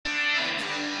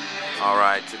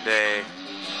Alright, today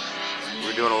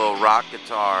we're doing a little rock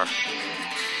guitar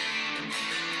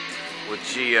with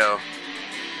Geo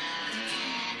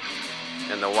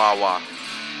and the wah-wah.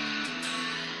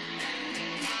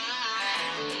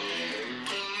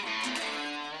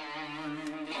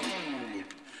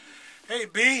 Hey,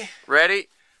 B. Ready? Ready,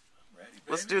 baby.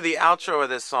 Let's do the outro of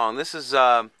this song. This is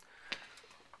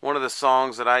one of the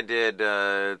songs that I did.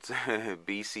 It's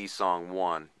BC Song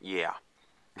 1. Yeah.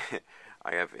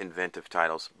 I have inventive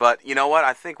titles. But you know what?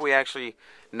 I think we actually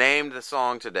named the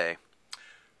song today.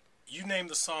 You named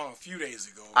the song a few days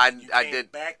ago. I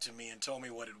did. Back to me and told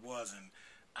me what it was, and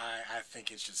I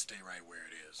think it should stay right where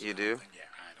it is. You do?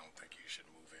 I don't think you should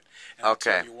move it. And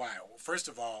Okay. I'll tell you why. First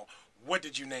of all, what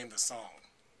did you name the song?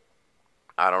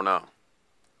 I don't know.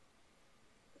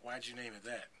 Why'd you name it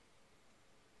that?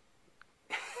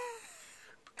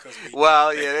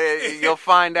 Well, yeah, you'll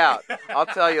find out. I'll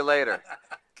tell you later.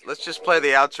 Let's just play the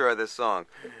outro of this song.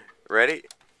 Ready?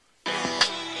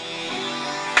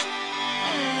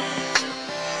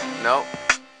 Nope.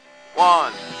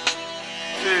 1,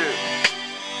 2,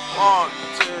 1,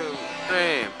 2,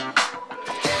 3.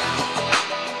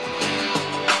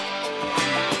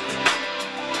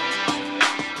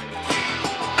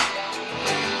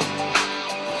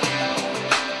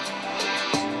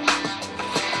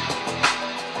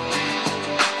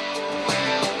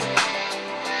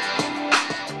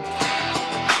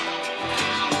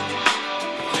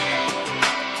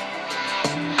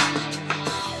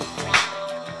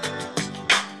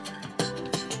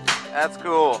 That's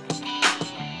cool.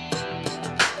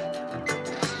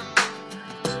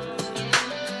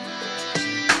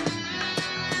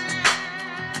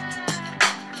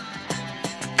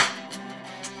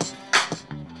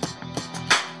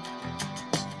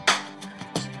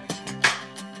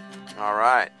 All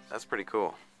right, that's pretty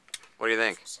cool. What do you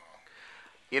think?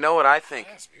 You know what I think?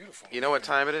 That's beautiful. You know what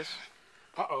time it is?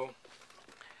 Uh-oh.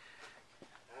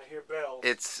 I hear bells.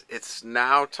 It's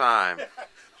now time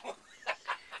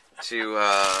to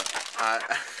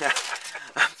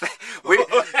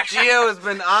Geo has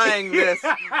been eyeing this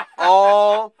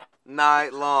all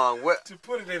night long. To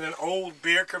put it in an old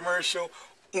beer commercial,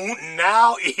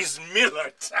 now is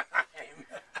Miller time.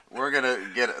 We're gonna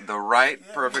get the right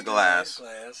perfect glass.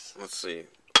 Let's see,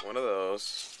 one of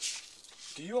those.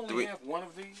 Do you only have one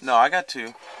of these? No, I got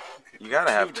two. You gotta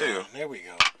have two. There we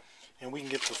go. And we can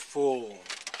get the full,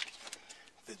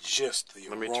 the gist, the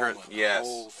aroma, the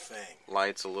whole thing.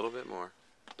 Lights a little bit more.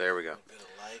 There we go. A bit of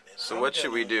light. So what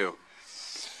should we do?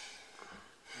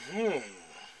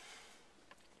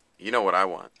 You know what I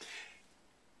want.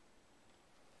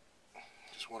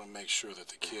 Just want to make sure that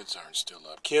the kids aren't still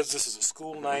up. Kids, this is a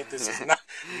school night. This is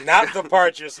not the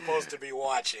part you're supposed to be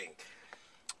watching.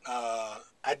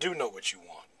 I do know what you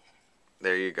want.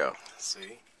 There you go.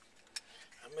 See?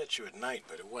 I met you at night,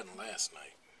 but it wasn't last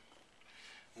night.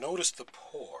 Notice the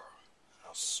pour,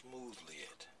 how smoothly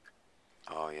it.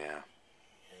 Oh, yeah.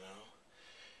 You know?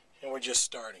 And we're just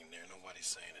starting there. Nobody's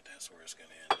saying that that's where it's going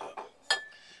to end up.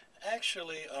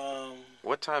 Actually,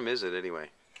 What time is it anyway?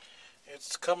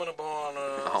 it's coming up on...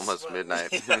 Almost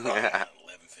midnight. 11:15.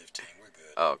 We're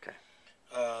good. Oh, okay.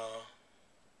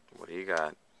 What do you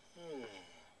got?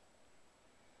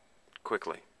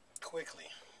 Quickly.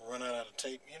 Run out of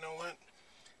tape. You know what?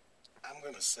 I'm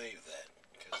going to save that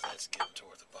because that's getting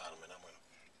toward the bottom, and I'm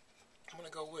going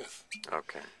to go with.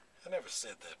 Okay. I never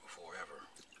said that before, ever.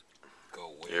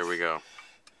 Go with. Here we go.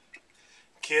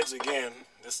 Kids, again,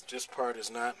 this part is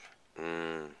not...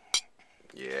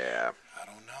 Yeah. I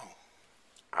don't know.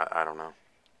 I don't know.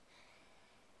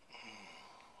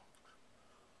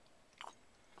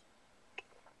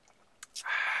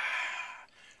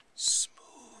 Smooth.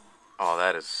 Oh,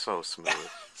 that is so smooth.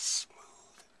 Smooth.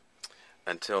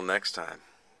 Until next time.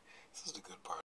 This is the good part.